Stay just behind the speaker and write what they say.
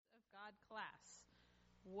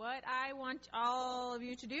What I want all of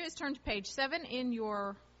you to do is turn to page 7 in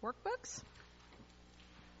your workbooks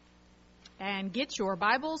and get your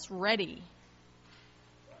Bibles ready.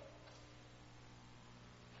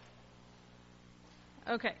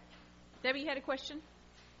 Okay. Debbie, you had a question?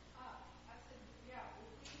 I said, yeah,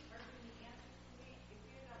 if we are doing the answers for me, if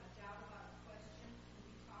you have a doubt about a question,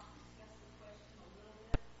 can we discuss the question a little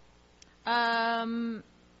bit?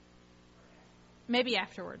 Maybe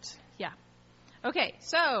afterwards. Yeah. Okay,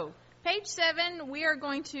 so page 7, we are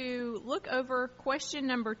going to look over question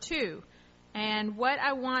number 2. And what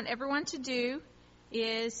I want everyone to do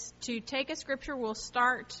is to take a scripture. We'll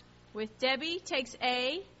start with Debbie takes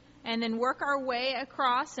A, and then work our way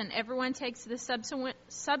across, and everyone takes the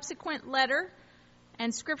subsequent letter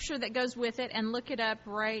and scripture that goes with it and look it up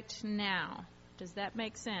right now. Does that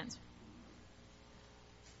make sense?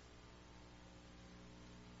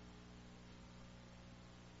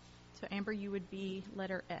 So Amber, you would be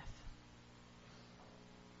letter F.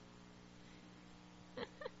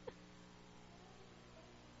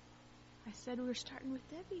 I said we were starting with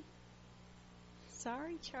Debbie.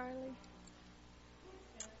 Sorry, Charlie.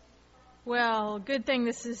 Well, good thing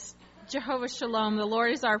this is Jehovah Shalom. The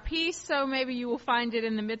Lord is our peace, so maybe you will find it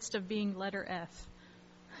in the midst of being letter F.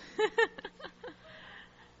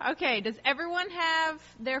 Okay, does everyone have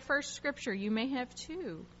their first scripture? You may have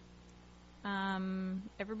two.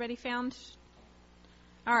 Everybody found?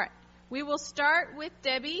 All right. We will start with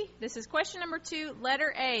Debbie. This is question number 2,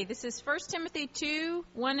 letter A. This is 1 Timothy 2,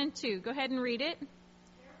 1 and 2. Go ahead and read it.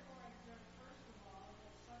 Therefore, I exhort first of all that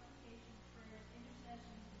supplications, prayers,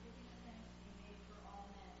 intercessions, and giving of thanks be made for all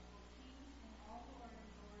men, for kings and all who are in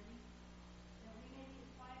authority, that we may lead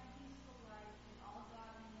a quiet and peaceful life in all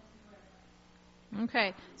godliness and reverence.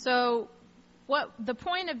 Okay. So what the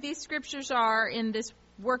point of these scriptures are in this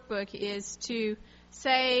workbook is to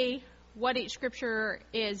say what each scripture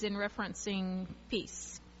is in referencing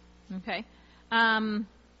peace. Okay.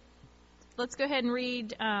 Let's go ahead and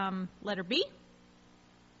read letter B.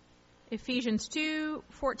 Ephesians 2,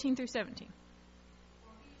 14 through 17.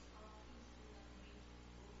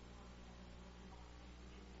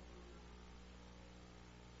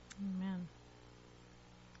 Amen.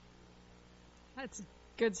 That's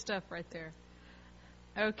good stuff right there.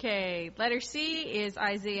 Okay, letter C is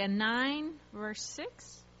Isaiah 9, verse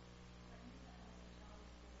 6.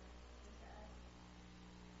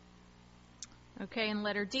 Okay, and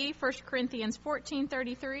letter D, 1 Corinthians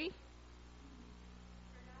 14:33.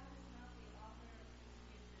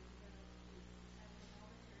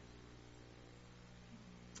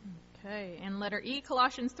 Okay, and letter E,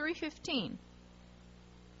 Colossians 3:15.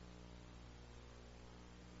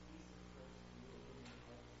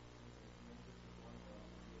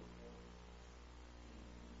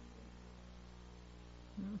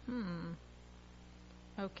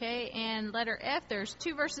 Okay, and letter F, there's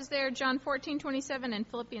 2 verses there, John 14:27 and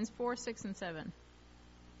Philippians 4, 6 and 7.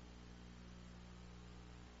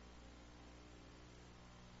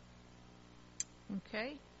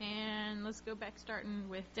 Okay, and let's go back starting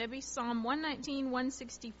with Debbie, Psalm 119,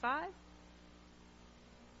 165.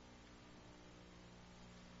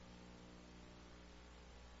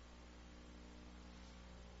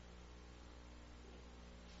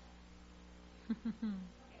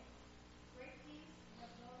 Great peace have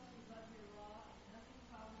those who love your law, and nothing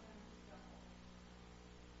causes them to stumble.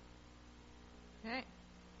 Okay,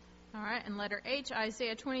 all right, and letter H,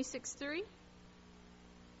 Isaiah 26:3.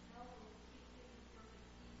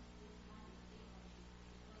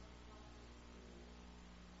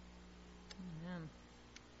 Amen.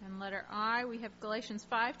 And letter I, we have Galatians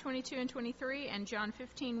 5:22 and 23, and John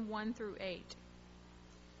 15, 1 through 8.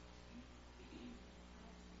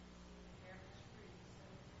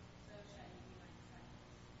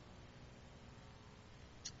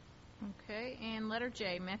 Okay, and letter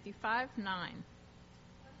J, Matthew 5:9.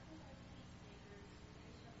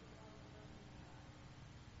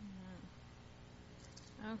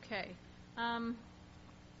 Okay.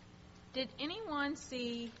 Did anyone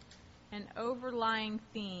see an overlying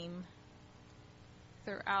theme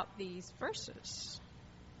throughout these verses?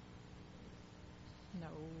 No,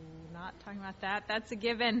 not talking about that. That's a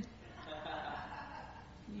given.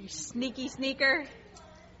 You sneaky sneaker.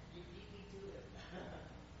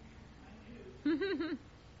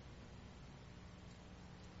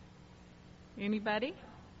 Anybody?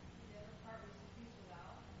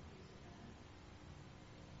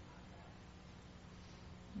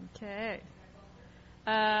 Okay.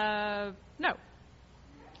 No.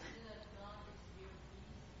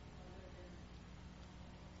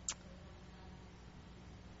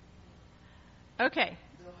 Okay.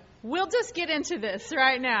 We'll just get into this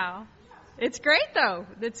right now. It's great, though.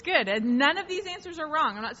 That's good. And none of these answers are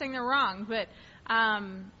wrong. I'm not saying they're wrong, but I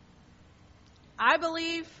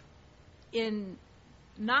believe in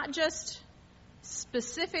not just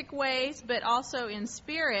specific ways, but also in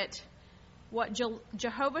spirit, what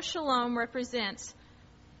Jehovah Shalom represents,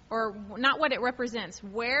 or not what it represents,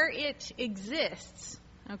 where it exists,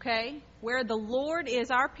 okay? Where the Lord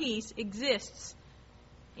is our peace exists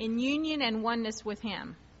in union and oneness with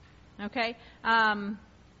Him, okay?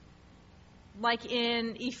 Like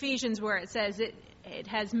in Ephesians where it says it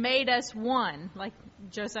has made us one, like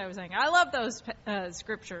Josiah was saying. I love those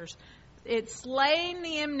scriptures. It's slain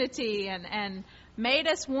the enmity and made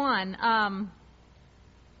us one.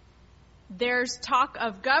 There's talk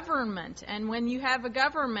of government, and when you have a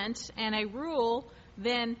government and a rule,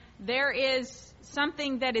 then there is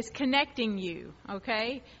something that is connecting you,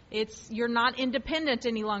 okay? You're not independent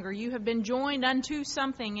any longer. You have been joined unto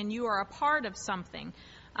something, and you are a part of something.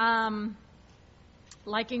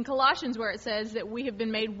 Like in Colossians where it says that we have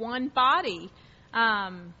been made one body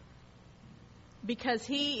because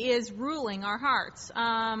He is ruling our hearts.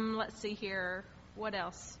 Let's see here. What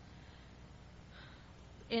else?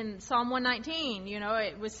 In Psalm 119,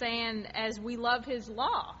 it was saying as we love His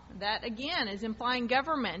law. That, again, is implying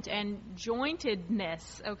government and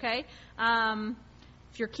jointedness, okay?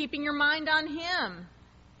 If you're keeping your mind on Him,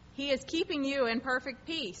 He is keeping you in perfect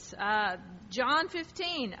peace. John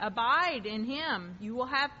 15, abide in Him. You will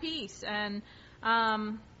have peace. And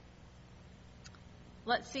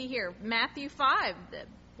let's see here. Matthew 5,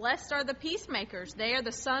 blessed are the peacemakers. They are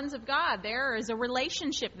the sons of God. There is a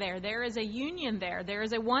relationship there. There is a union there. There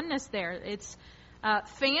is a oneness there. It's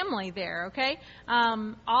family there, okay?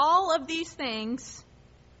 All of these things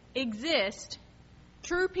exist.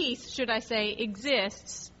 True peace, should I say,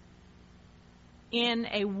 exists in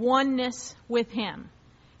a oneness with Him.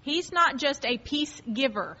 He's not just a peace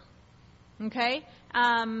giver, okay?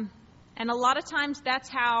 And a lot of times that's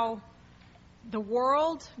how the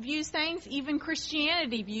world views things. Even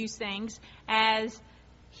Christianity views things as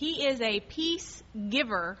He is a peace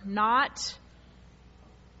giver, not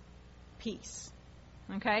peace,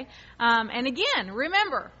 okay? And again,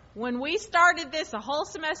 remember, when we started this a whole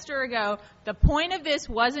semester ago, the point of this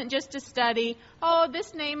wasn't just to study,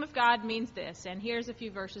 this name of God means this, and here's a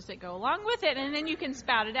few verses that go along with it, and then you can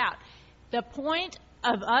spout it out. The point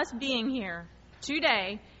of us being here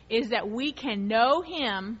today is that we can know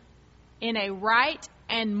Him in a right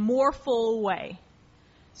and more full way.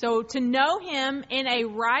 So to know Him in a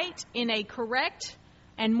right, in a correct,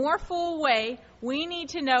 and more full way, we need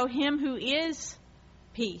to know Him who is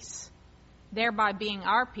peace, thereby being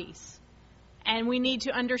our peace. And we need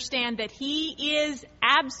to understand that He is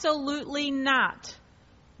absolutely not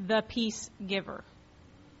the peace giver.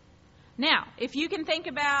 Now, if you can think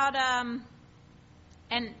about,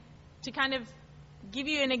 and to kind of give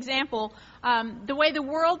you an example, the way the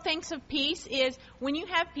world thinks of peace is when you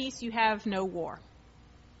have peace, you have no war.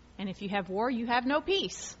 And if you have war, you have no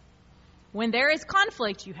peace. When there is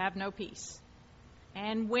conflict, you have no peace.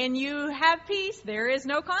 And when you have peace, there is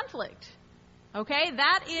no conflict. Okay,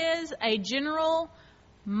 that is a general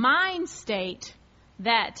mind state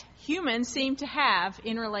that humans seem to have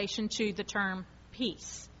in relation to the term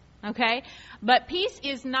peace. Okay, but peace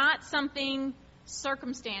is not something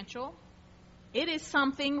circumstantial. It is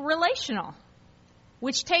something relational,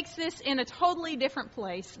 which takes this in a totally different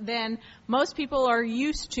place than most people are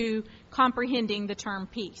used to comprehending the term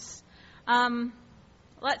peace.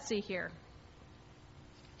 Let's see here.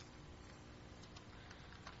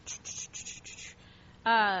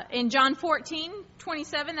 In John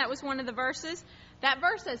 14:27, that was one of the verses. That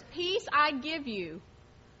verse says, peace I give you,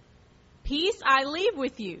 peace I leave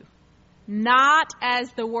with you. Not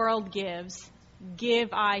as the world gives, give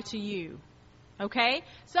I to you. Okay?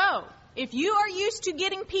 So, if you are used to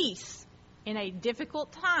getting peace in a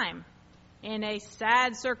difficult time, in a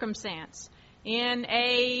sad circumstance, in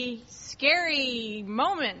a scary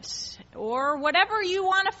moment, or whatever you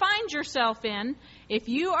want to find yourself in, if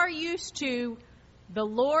you are used to the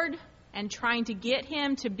Lord and trying to get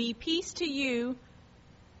Him to be peace to you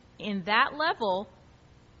in that level,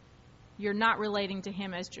 you're not relating to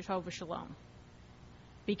Him as Jehovah Shalom.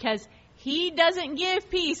 Because He doesn't give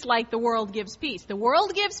peace like the world gives peace. The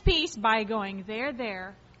world gives peace by going,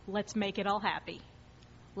 there, let's make it all happy.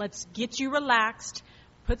 Let's get you relaxed.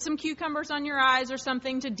 Put some cucumbers on your eyes or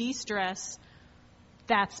something to de-stress.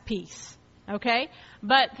 That's peace. Okay?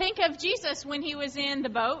 But think of Jesus when He was in the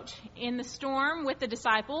boat, in the storm with the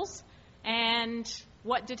disciples. And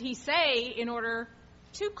what did He say in order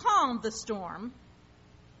to calm the storm?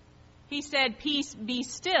 He said, peace be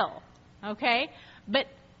still. Okay? But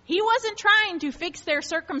He wasn't trying to fix their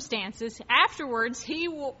circumstances. Afterwards, he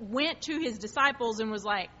went to his disciples and was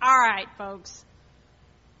like, all right, folks,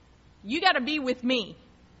 you got to be with me.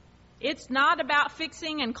 It's not about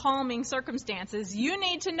fixing and calming circumstances. You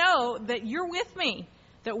need to know that you're with me,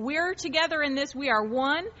 that we're together in this. We are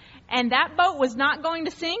one. And that boat was not going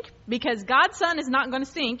to sink because God's Son is not going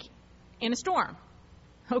to sink in a storm.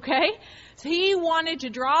 Okay? So he wanted to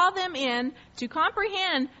draw them in to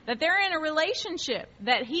comprehend that they're in a relationship,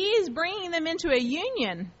 that he is bringing them into a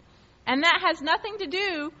union. And that has nothing to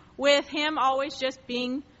do with him always just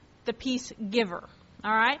being the peace giver.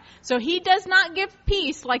 All right? So he does not give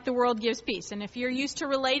peace like the world gives peace. And if you're used to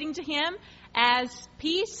relating to him as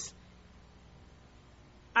peace,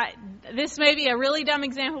 this may be a really dumb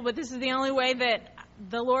example, but this is the only way that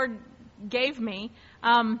the Lord gave me.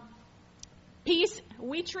 Peace,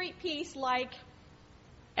 we treat peace like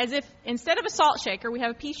as if instead of a salt shaker, we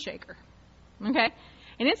have a peace shaker. Okay?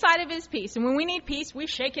 And inside of it is peace. And when we need peace, we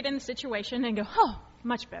shake it in the situation and go, oh,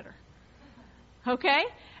 much better. Okay?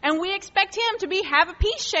 And we expect him to have a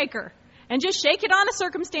peace shaker and just shake it on a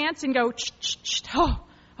circumstance and go, oh,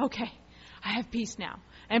 okay, I have peace now.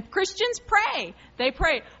 And Christians pray. They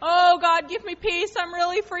pray, oh, God, give me peace. I'm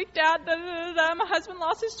really freaked out. My husband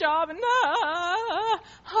lost his job. And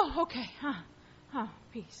oh, okay.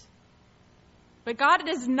 Peace. But God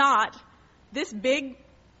is not this big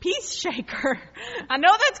peace shaker. I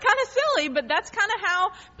know that's kind of silly, but that's kind of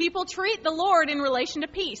how people treat the Lord in relation to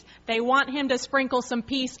peace. They want him to sprinkle some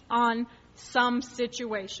peace on some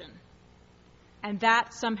situation. And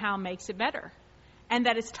that somehow makes it better. And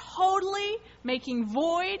that is totally making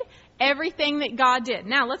void everything that God did.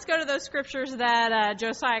 Now, let's go to those scriptures that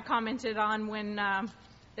Josiah commented on when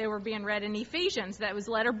they were being read in Ephesians. That was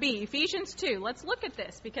letter B, Ephesians 2. Let's look at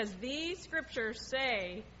this because these scriptures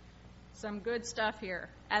say some good stuff here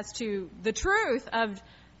as to the truth of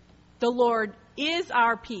the Lord is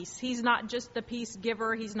our peace. He's not just the peace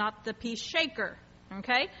giver. He's not the peace shaker.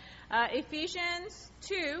 Okay? Ephesians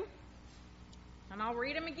 2, and I'll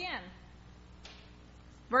read them again.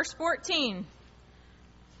 Verse 14.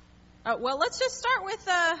 Well, let's just start with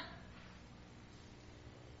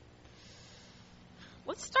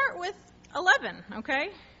 11, okay?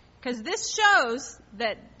 Because this shows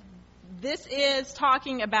that this is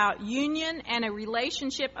talking about union and a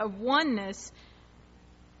relationship of oneness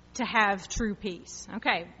to have true peace.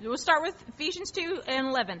 Okay, we'll start with Ephesians 2 and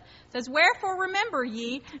 11. It says, wherefore remember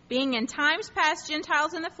ye, being in times past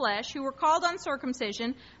Gentiles in the flesh, who were called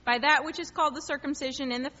uncircumcision, by that which is called the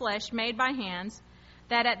circumcision in the flesh made by hands,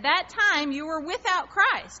 that at that time you were without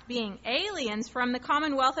Christ, being aliens from the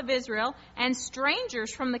commonwealth of Israel, and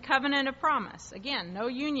strangers from the covenant of promise. Again, no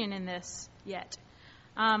union in this yet.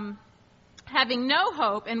 Having no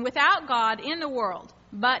hope and without God in the world.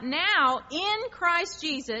 But now, in Christ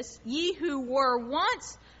Jesus, ye who were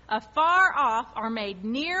once afar off are made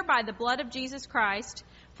near by the blood of Jesus Christ,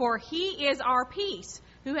 for he is our peace,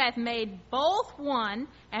 who hath made both one,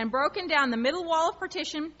 and broken down the middle wall of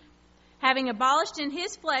partition, having abolished in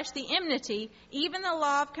his flesh the enmity, even the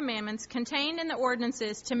law of commandments contained in the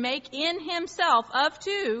ordinances, to make in himself of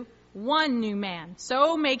two one new man,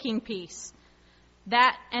 so making peace.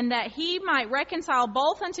 That he might reconcile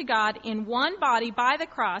both unto God in one body by the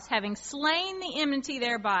cross, having slain the enmity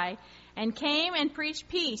thereby, and came and preached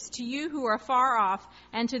peace to you who are far off,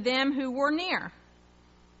 and to them who were near.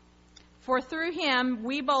 For through him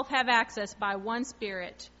we both have access by one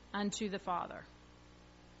Spirit unto the Father.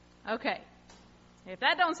 Okay, if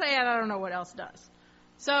that don't say it, I don't know what else does.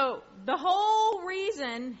 So the whole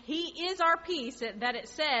reason he is our peace, that it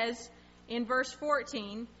says in verse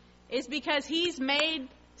 14, is because he's made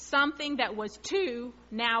something that was two,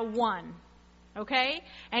 now one. Okay?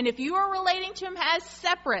 And if you are relating to him as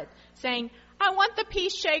separate, saying, I want the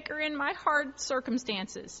peace shaker in my hard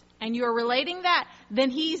circumstances, and you are relating that,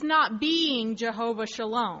 then he's not being Jehovah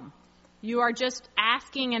Shalom. You are just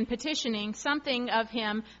asking and petitioning something of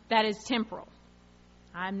him that is temporal.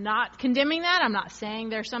 I'm not condemning that. I'm not saying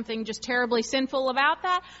there's something just terribly sinful about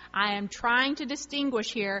that. I am trying to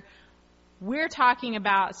distinguish here. We're talking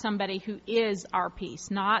about somebody who is our peace,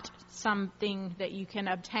 not something that you can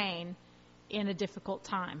obtain in a difficult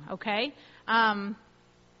time, okay?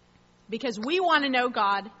 Because we want to know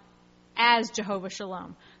God as Jehovah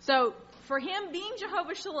Shalom. So for him being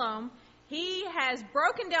Jehovah Shalom, he has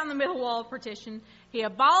broken down the middle wall of partition. He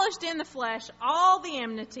abolished in the flesh all the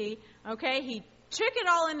enmity, okay? He took it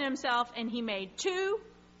all into himself, and he made two,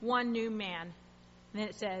 one new man. And then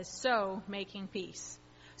it says, so making peace.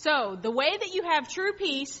 So, the way that you have true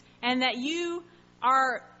peace and that you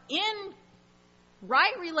are in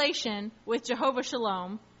right relation with Jehovah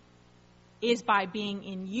Shalom is by being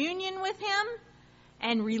in union with Him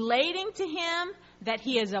and relating to Him that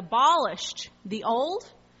He has abolished the old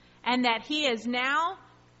and that He is now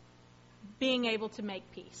being able to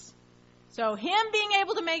make peace. So Him being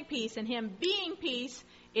able to make peace and Him being peace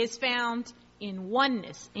is found in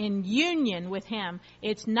oneness, in union with Him.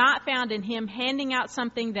 It's not found in Him handing out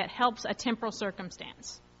something that helps a temporal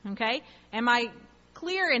circumstance. Okay? Am I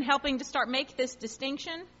clear in helping to start make this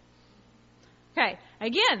distinction? Okay.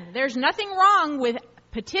 Again, there's nothing wrong with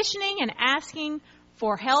petitioning and asking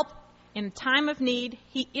for help in time of need.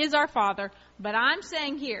 He is our Father. But I'm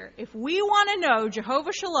saying here, if we want to know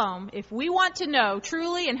Jehovah Shalom, if we want to know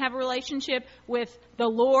truly and have a relationship with the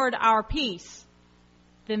Lord our peace,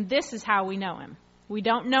 then this is how we know Him. We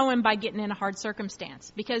don't know Him by getting in a hard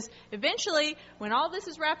circumstance. Because eventually, when all this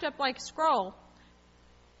is wrapped up like a scroll,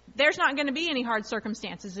 there's not going to be any hard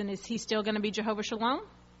circumstances. And is He still going to be Jehovah Shalom?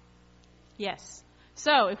 Yes.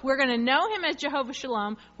 So, if we're going to know Him as Jehovah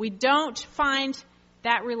Shalom, we don't find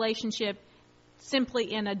that relationship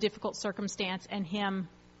simply in a difficult circumstance and Him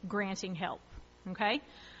granting help. Okay?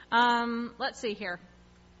 Let's see here.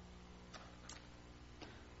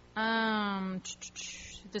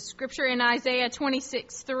 The scripture in Isaiah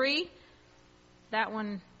 26:3. That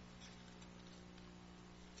one.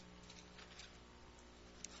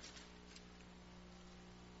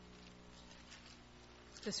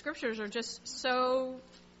 The scriptures are just so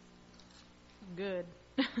good.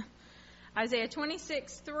 Isaiah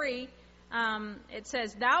 26:3, it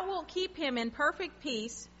says, "Thou wilt keep him in perfect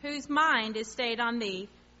peace, whose mind is stayed on thee,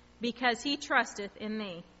 because he trusteth in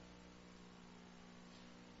thee."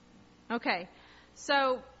 Okay,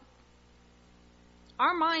 so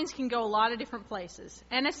our minds can go a lot of different places,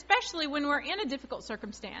 and especially when we're in a difficult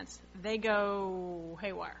circumstance, they go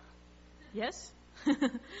haywire. Yes?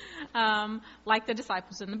 Like the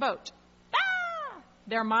disciples in the boat.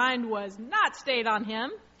 Their mind was not stayed on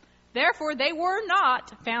Him. Therefore, they were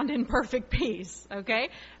not found in perfect peace. Okay?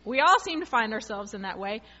 We all seem to find ourselves in that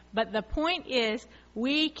way. But the point is,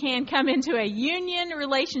 we can come into a union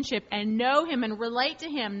relationship and know Him and relate to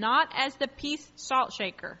Him, not as the peace salt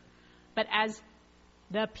shaker, but as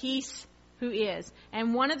the peace who is.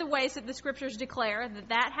 And one of the ways that the scriptures declare that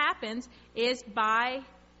that happens is by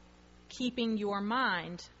keeping your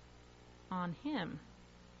mind on Him.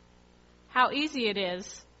 How easy it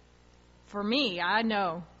is for me, I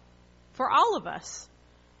know, for all of us,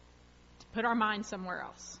 to put our mind somewhere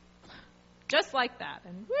else. Just like that.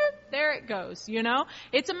 And whoop, there it goes, you know.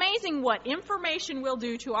 It's amazing what information will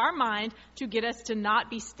do to our mind to get us to not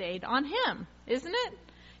be stayed on Him, isn't it?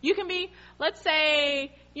 You can be, let's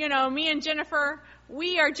say, you know, me and Jennifer,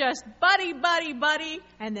 we are just buddy,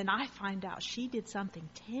 and then I find out she did something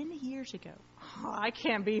 10 years ago. Oh, I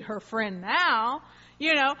can't be her friend now.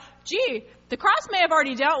 You know, gee, the cross may have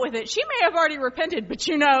already dealt with it. She may have already repented, but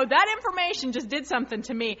you know, that information just did something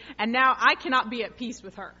to me, and now I cannot be at peace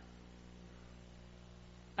with her.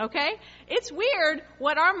 Okay? It's weird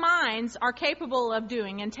what our minds are capable of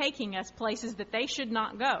doing and taking us places that they should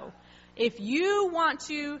not go. If you want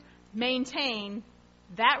to maintain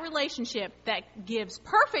that relationship that gives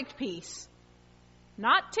perfect peace,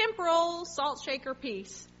 not temporal salt shaker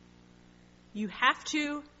peace, you have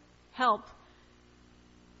to help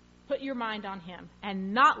put your mind on Him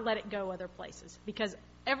and not let it go other places, because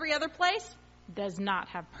every other place does not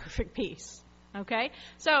have perfect peace. Okay?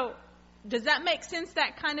 So, does that make sense,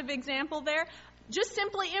 that kind of example there? Just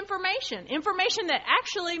simply information that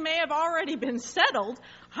actually may have already been settled.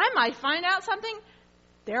 I might find out something,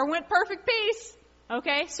 there went perfect peace.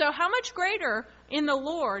 Okay, so how much greater in the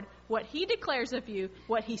Lord what He declares of you,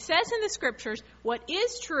 what He says in the Scriptures, what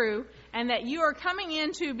is true, and that you are coming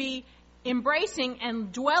in to be embracing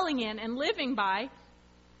and dwelling in and living by,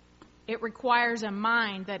 it requires a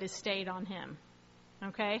mind that is stayed on Him.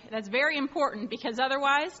 Okay, that's very important, because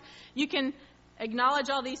otherwise you can acknowledge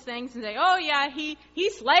all these things and say, oh yeah, he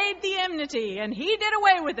slayed the enmity and He did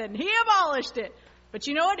away with it and He abolished it. But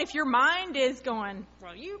you know what? If your mind is going,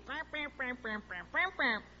 well, you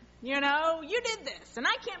know, you did this, and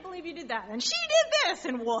I can't believe you did that, and she did this,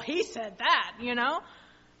 and well, he said that, you know.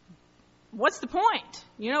 What's the point?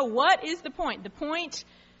 You know, what is the point? The point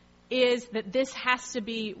is that this has to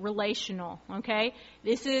be relational, okay?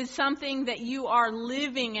 This is something that you are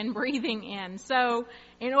living and breathing in. So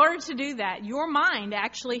in order to do that, your mind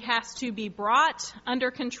actually has to be brought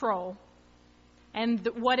under control. And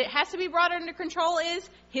what it has to be brought under control is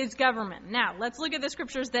His government. Now, let's look at the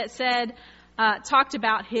scriptures that said, talked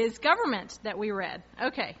about His government that we read.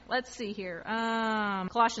 Okay, let's see here.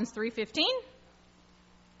 Colossians 3:15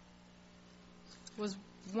 was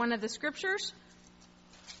one of the scriptures.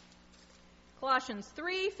 Colossians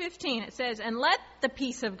 3:15, it says, and let the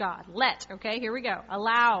peace of God, okay, here we go,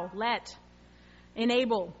 allow,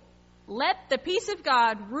 enable, let the peace of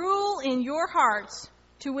God rule in your hearts,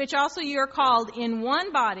 to which also you are called in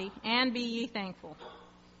one body, and be ye thankful.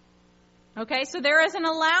 Okay, so there is an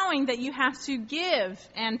allowing that you have to give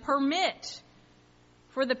and permit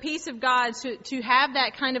for the peace of God to have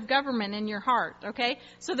that kind of government in your heart, okay?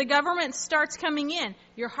 So the government starts coming in.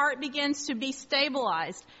 Your heart begins to be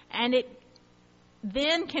stabilized, and it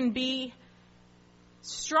then can be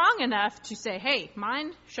strong enough to say, hey,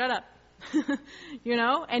 mind, shut up,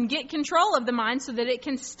 and get control of the mind so that it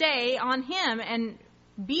can stay on Him and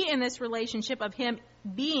be in this relationship of Him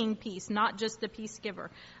being peace, not just the peace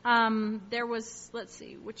giver. There was, let's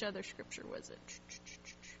see, which other scripture was it?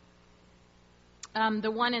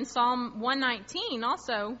 The one in Psalm 119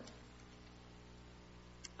 also.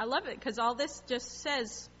 I love it because all this just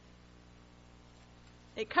says,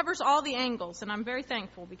 it covers all the angles, and I'm very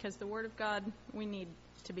thankful because the Word of God, we need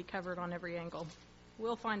to be covered on every angle.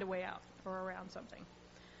 We'll find a way out or around something.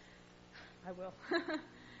 I will.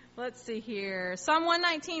 Let's see here. Psalm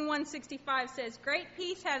 119, 165 says, great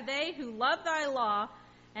peace have they who love thy law,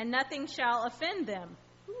 and nothing shall offend them.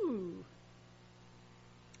 Ooh.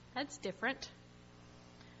 That's different.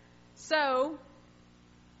 So,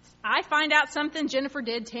 I find out something Jennifer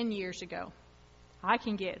did 10 years ago. I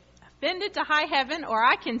can get offended to high heaven, or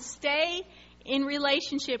I can stay in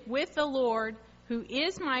relationship with the Lord, who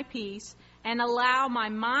is my peace, and allow my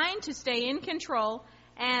mind to stay in control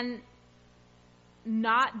and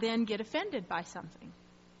not then get offended by something.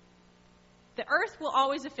 The earth will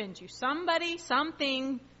always offend you. Somebody,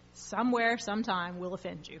 something, somewhere, sometime will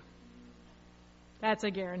offend you. That's a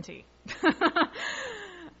guarantee.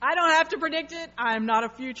 I don't have to predict it. I'm not a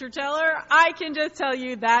future teller. I can just tell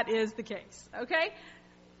you that is the case. Okay?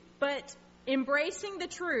 But embracing the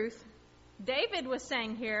truth, David was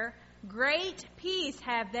saying here, great peace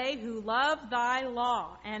have they who love thy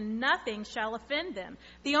law, and nothing shall offend them.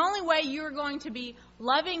 The only way you're going to be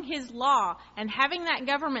loving his law and having that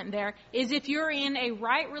government there is if you're in a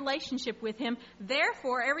right relationship with him.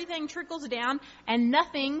 Therefore, everything trickles down and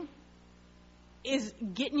nothing is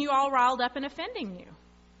getting you all riled up and offending you.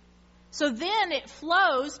 So then it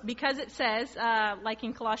flows, because it says, like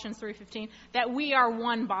in Colossians 3:15, that we are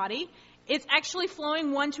one body. It's actually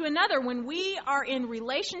flowing one to another. When we are in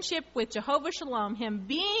relationship with Jehovah Shalom, Him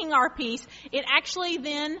being our peace, it actually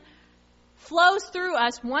then flows through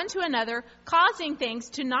us one to another, causing things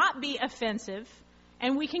to not be offensive.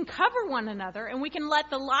 And we can cover one another, and we can let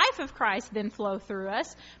the life of Christ then flow through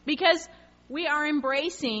us, because we are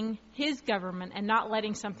embracing His government and not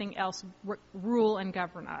letting something else rule and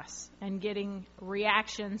govern us and getting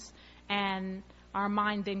reactions and our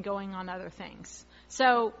mind then going on other things.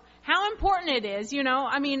 So how important it is,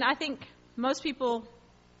 I think most people,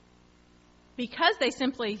 because they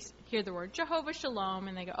simply hear the word Jehovah Shalom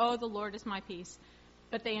and they go, oh, the Lord is my peace,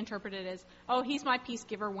 but they interpret it as, oh, He's my peace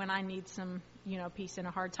giver when I need some, peace in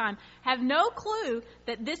a hard time, have no clue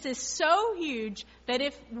that this is so huge that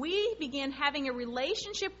if we begin having a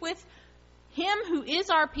relationship with Him who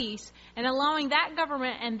is our peace and allowing that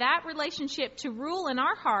government and that relationship to rule in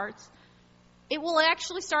our hearts, it will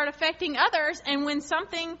actually start affecting others. And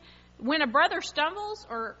when a brother stumbles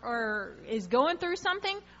or is going through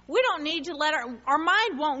something, we don't need to let our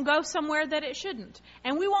mind won't go somewhere that it shouldn't.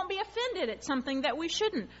 And we won't be offended at something that we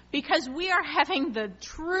shouldn't, because we are having the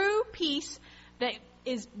true peace that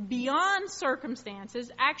is beyond circumstances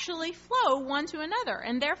actually flow one to another.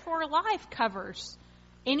 And therefore life covers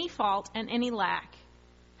any fault and any lack.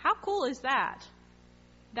 How cool is that?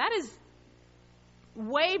 That is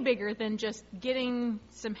way bigger than just getting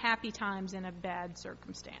some happy times in a bad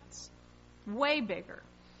circumstance. Way bigger.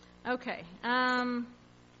 Okay.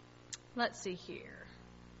 Let's see here.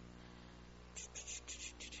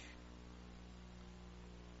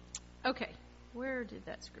 Okay. Where did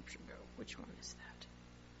that scripture go? Which one is that?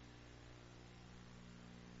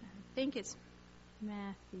 I think it's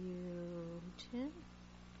Matthew 10.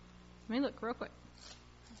 Let me look real quick.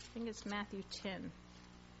 I think it's Matthew 10.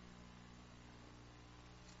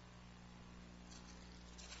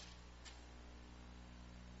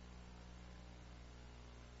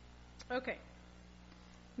 Okay.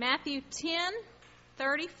 Matthew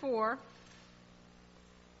 10:34.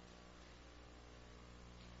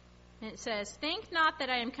 And it says, think not that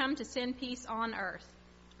I am come to send peace on earth.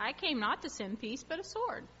 I came not to send peace, but a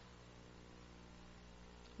sword.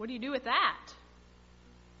 What do you do with that?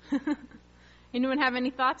 Anyone have any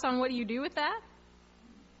thoughts on what you do with that?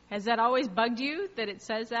 Has that always bugged you that it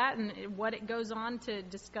says that and what it goes on to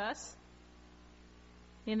discuss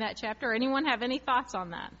in that chapter? Anyone have any thoughts on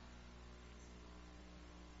that?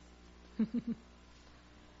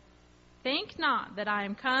 Think not that I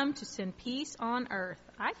am come to send peace on earth.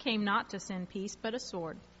 I came not to send peace, but a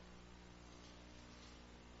sword.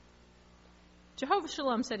 Jehovah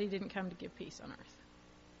Shalom said he didn't come to give peace on earth.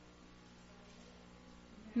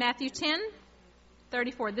 Matthew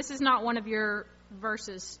 10:34. This is not one of your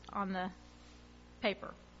verses on the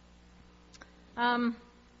paper.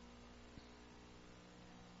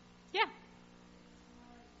 Yeah.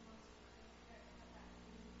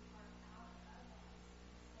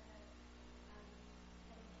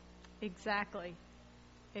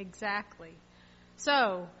 Exactly.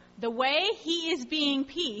 So, the way he is being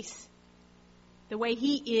peace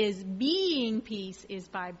is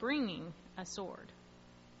by bringing a sword.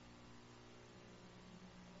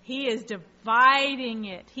 He is dividing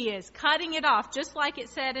it. He is cutting it off, just like it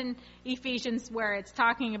said in Ephesians where it's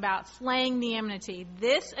talking about slaying the enmity.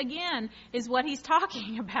 This, again, is what he's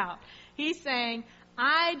talking about. He's saying,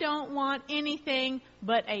 I don't want anything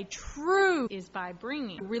but a true is by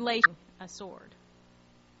bringing a sword.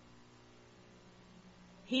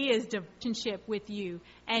 He is relationship with you,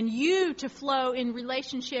 and you to flow in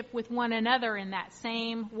relationship with one another in that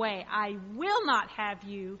same way. I will not have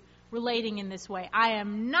you relating in this way. I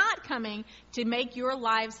am not coming to make your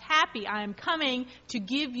lives happy. I am coming to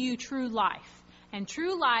give you true life. And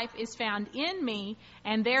true life is found in me,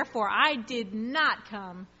 and therefore I did not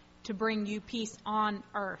come to bring you peace on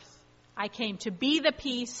earth. I came to be the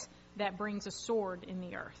peace that brings a sword in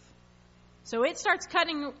the earth. So it starts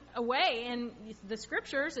cutting away in the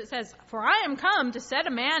scriptures. It says, for I am come to set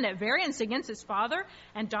a man at variance against his father,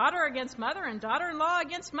 and daughter against mother, and daughter-in-law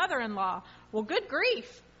against mother-in-law. Well, good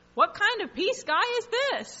grief. What kind of peace guy is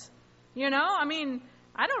this?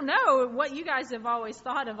 I don't know what you guys have always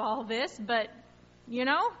thought of all this, but,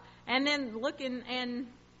 and then looking, and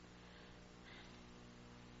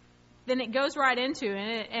then it goes right into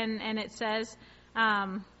it, and it says,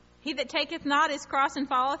 he that taketh not his cross and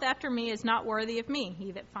followeth after me is not worthy of me.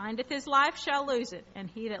 He that findeth his life shall lose it, and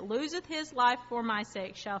he that loseth his life for my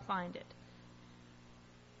sake shall find it.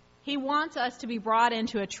 He wants us to be brought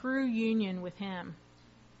into a true union with him.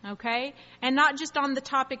 Okay? And not just on the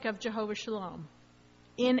topic of Jehovah Shalom.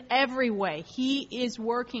 In every way, he is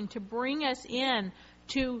working to bring us in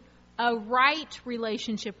to a right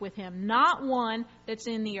relationship with him, not one that's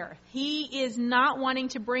in the earth. He is not wanting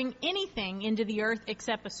to bring anything into the earth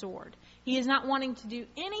except a sword. He is not wanting to do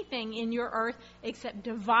anything in your earth except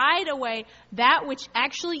divide away that which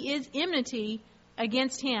actually is enmity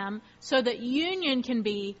against him, so that union can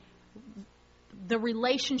be the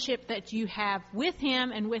relationship that you have with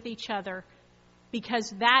him and with each other, because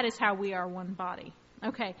that is how we are one body.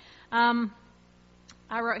 Okay.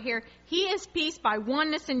 I wrote here, he is peace by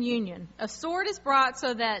oneness and union. A sword is brought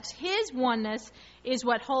so that his oneness is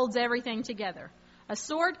what holds everything together. A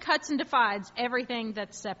sword cuts and divides everything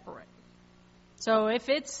that's separate. So if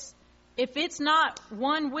it's not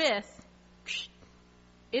one with,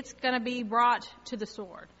 it's going to be brought to the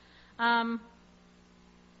sword. I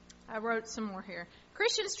wrote some more here.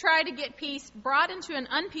 Christians try to get peace brought into an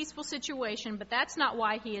unpeaceful situation, but that's not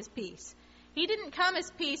why he is peace. He didn't come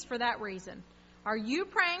as peace for that reason. Are you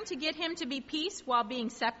praying to get him to be peace while being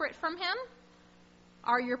separate from him?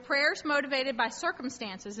 Are your prayers motivated by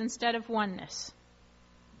circumstances instead of oneness?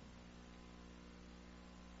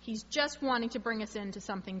 He's just wanting to bring us into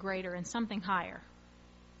something greater and something higher.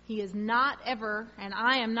 He is not ever, and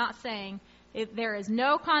I am not saying, there is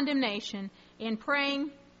no condemnation in praying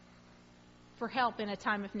for help in a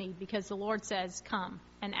time of need, because the Lord says, come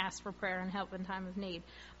and ask for prayer and help in time of need.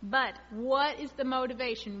 But what is the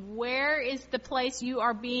motivation? Where is the place you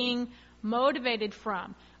are being motivated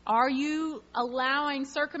from? Are you allowing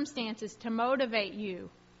circumstances to motivate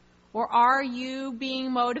you? Or are you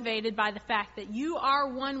being motivated by the fact that you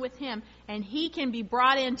are one with him and he can be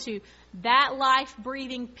brought into that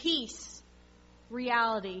life-breathing peace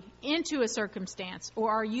reality into a circumstance?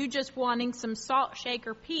 Or are you just wanting some salt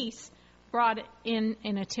shaker peace brought in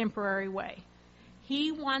a temporary way?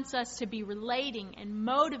 He wants us to be relating and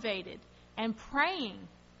motivated and praying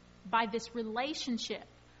by this relationship,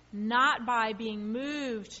 not by being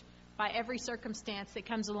moved by every circumstance that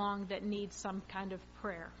comes along that needs some kind of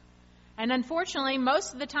prayer. And unfortunately,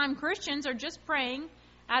 most of the time Christians are just praying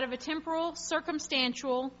out of a temporal,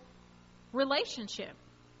 circumstantial relationship.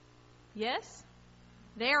 Yes?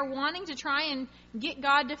 They are wanting to try and get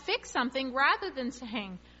God to fix something rather than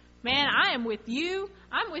saying, man, I am with you.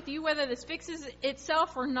 I'm with you whether this fixes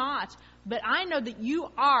itself or not. But I know that you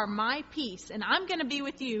are my peace, and I'm going to be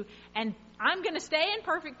with you, and I'm going to stay in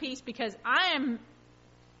perfect peace because I am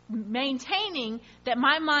maintaining that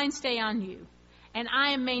my mind stay on you. And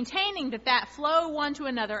I am maintaining that flow one to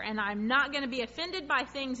another, and I'm not going to be offended by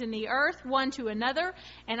things in the earth one to another,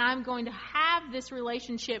 and I'm going to have this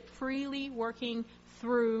relationship freely working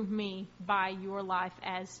through me by your life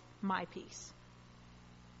as my peace.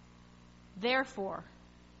 Therefore,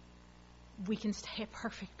 we can stay at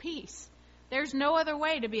perfect peace. There's no other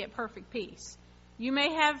way to be at perfect peace. You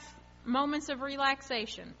may have moments of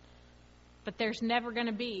relaxation, but there's never going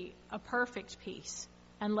to be a perfect peace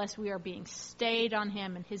unless we are being stayed on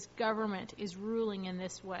Him and His government is ruling in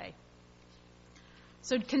this way.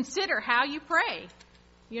 So consider how you pray.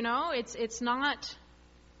 You know, it's not...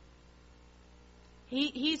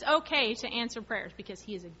 He's okay to answer prayers because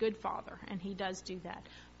He is a good Father, and He does do that.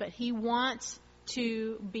 But He wants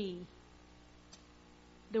to be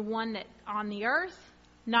the one that on the earth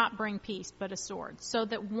not bring peace but a sword, so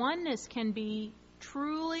that oneness can be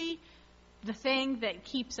truly the thing that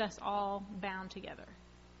keeps us all bound together.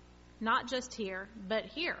 Not just here, but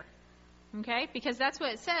here. Okay? Because that's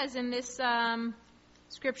what it says in this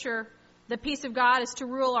scripture. The peace of God is to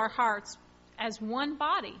rule our hearts as one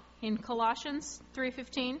body in Colossians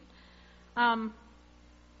 3:15.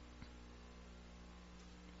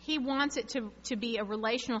 He wants it to be a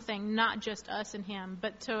relational thing, not just us and Him,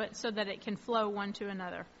 but so that it can flow one to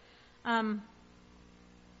another. And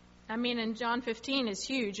John 15 is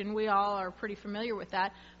huge, and we all are pretty familiar with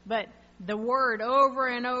that. But the word over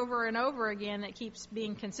and over and over again that keeps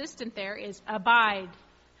being consistent there is abide.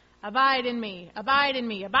 Abide in me, abide in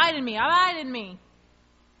me, abide in me, abide in me.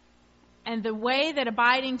 And the way that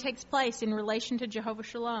abiding takes place in relation to Jehovah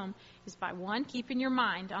Shalom is by, one, keeping your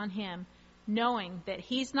mind on Him, knowing that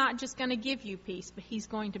He's not just going to give you peace, but He's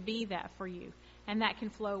going to be that for you. And that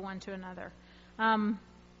can flow one to another.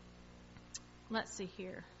 Let's see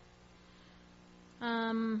here.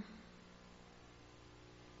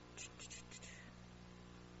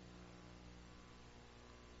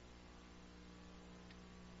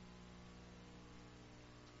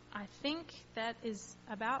 I think that is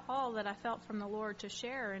about all that I felt from the Lord to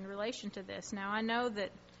share in relation to this. Now, I know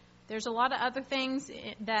that there's a lot of other things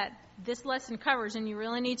that this lesson covers, and you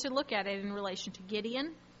really need to look at it in relation to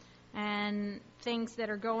Gideon and things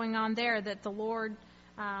that are going on there that the Lord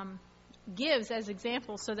gives as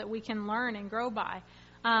examples so that we can learn and grow by.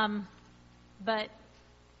 But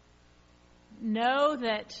know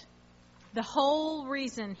that the whole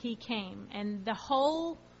reason He came and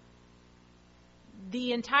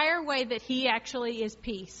the entire way that He actually is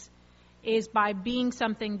peace is by being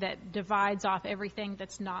something that divides off everything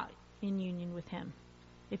that's not in union with Him.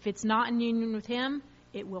 If it's not in union with Him,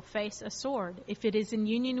 it will face a sword. If it is in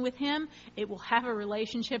union with Him, it will have a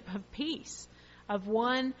relationship of peace, of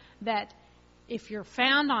one that if you're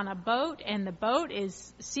found on a boat and the boat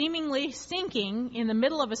is seemingly sinking in the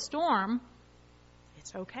middle of a storm,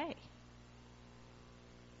 it's okay.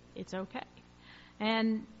 It's okay.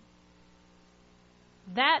 And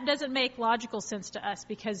that doesn't make logical sense to us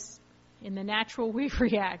because in the natural we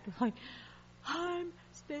react like, I'm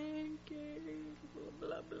stinking,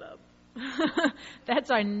 blah, blah, blah.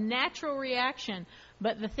 That's our natural reaction.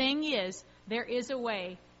 But the thing is, there is a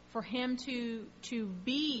way for Him to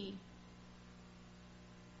be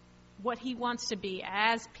what He wants to be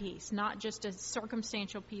as peace, not just a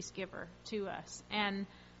circumstantial peace giver to us. And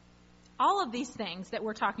all of these things that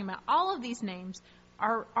we're talking about, all of these names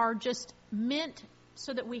are just meant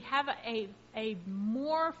so that we have a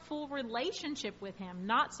more full relationship with Him,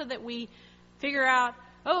 not so that we figure out,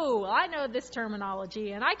 oh, I know this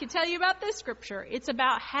terminology and I can tell you about this scripture. It's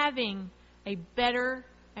about having a better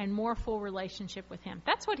and more full relationship with Him.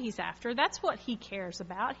 That's what He's after. That's what He cares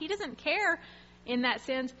about. He doesn't care in that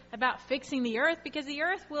sense about fixing the earth because the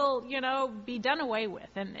earth will, be done away with.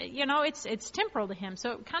 And, it's temporal to Him.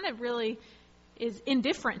 So it kind of really is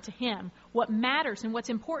indifferent to Him. What matters and what's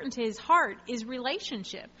important to His heart is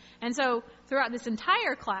relationship. And so throughout this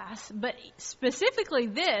entire class, but specifically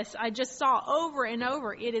this, I just saw over and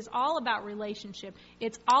over, it is all about relationship.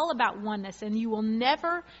 It's all about oneness. And you will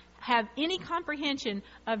never have any comprehension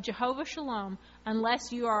of Jehovah Shalom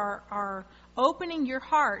unless you are opening your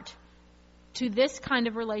heart to this kind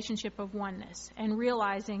of relationship of oneness and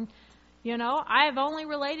realizing, I have only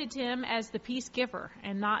related to Him as the peace giver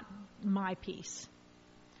and not my peace.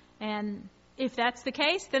 And if that's the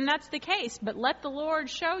case, then that's the case. But let the Lord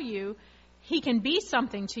show you He can be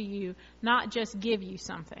something to you, not just give you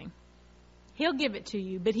something. He'll give it to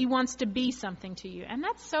you, but He wants to be something to you. And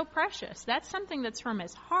that's so precious. That's something that's from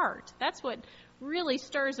His heart. That's what really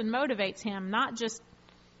stirs and motivates Him, not just,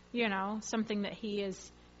 something that He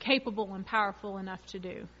is capable and powerful enough to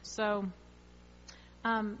do. So,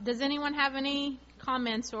 does anyone have any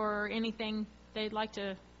comments or anything they'd like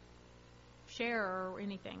to share or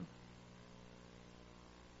anything.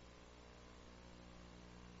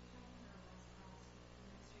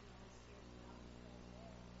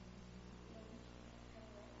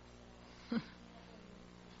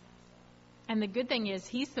 And the good thing is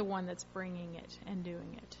he's the one that's bringing it and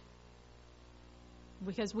doing it.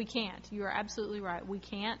 Because we can't. You are absolutely right. We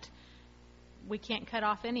can't cut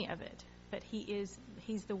off any of it. But he's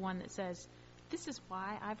the one that says, this is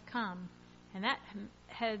why I've come. And that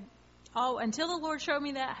until the Lord showed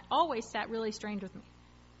me that, always sat really strange with me.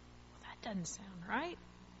 Well, that doesn't sound right.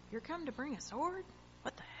 You're come to bring a sword?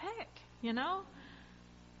 What the heck?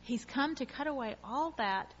 He's come to cut away all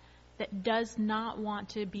that does not want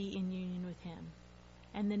to be in union with him.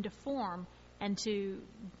 And then to form and to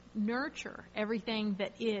nurture everything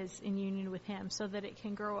that is in union with him so that it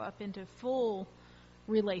can grow up into full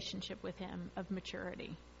relationship with him of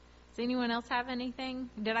maturity. Does anyone else have anything?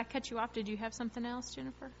 Did I cut you off? Did you have something else,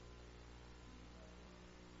 Jennifer?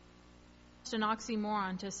 It's an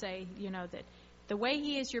oxymoron to say, that the way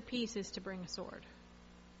he is your peace is to bring a sword.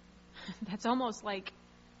 That's almost like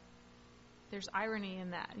there's irony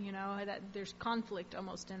in that, that there's conflict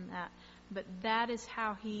almost in that. But that is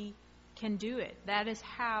how he can do it. That is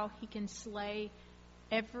how he can slay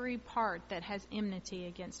every part that has enmity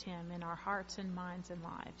against him in our hearts and minds and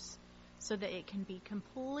lives, so that it can be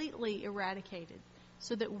completely eradicated,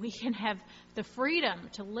 so that we can have the freedom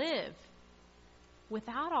to live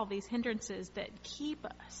without all these hindrances that keep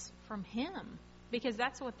us from him. Because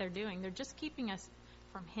that's what they're doing. They're just keeping us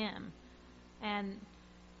from him. And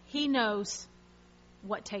he knows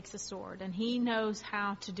what takes a sword, and he knows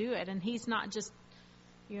how to do it. And he's not just,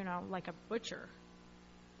 like a butcher.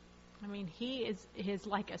 I mean, he is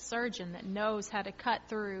like a surgeon that knows how to cut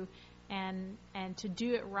through and to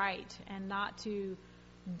do it right and not to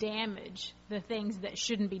damage the things that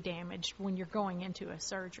shouldn't be damaged when you're going into a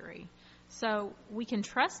surgery. So we can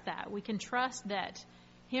trust that. We can trust that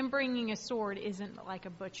him bringing a sword isn't like a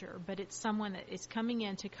butcher, but it's someone that is coming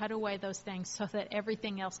in to cut away those things so that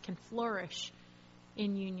everything else can flourish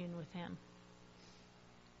in union with him.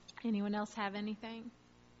 Anyone else have anything?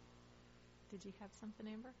 Did you have something,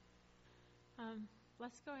 Amber?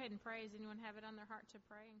 Let's go ahead and pray. Does anyone have it on their heart to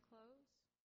pray and close?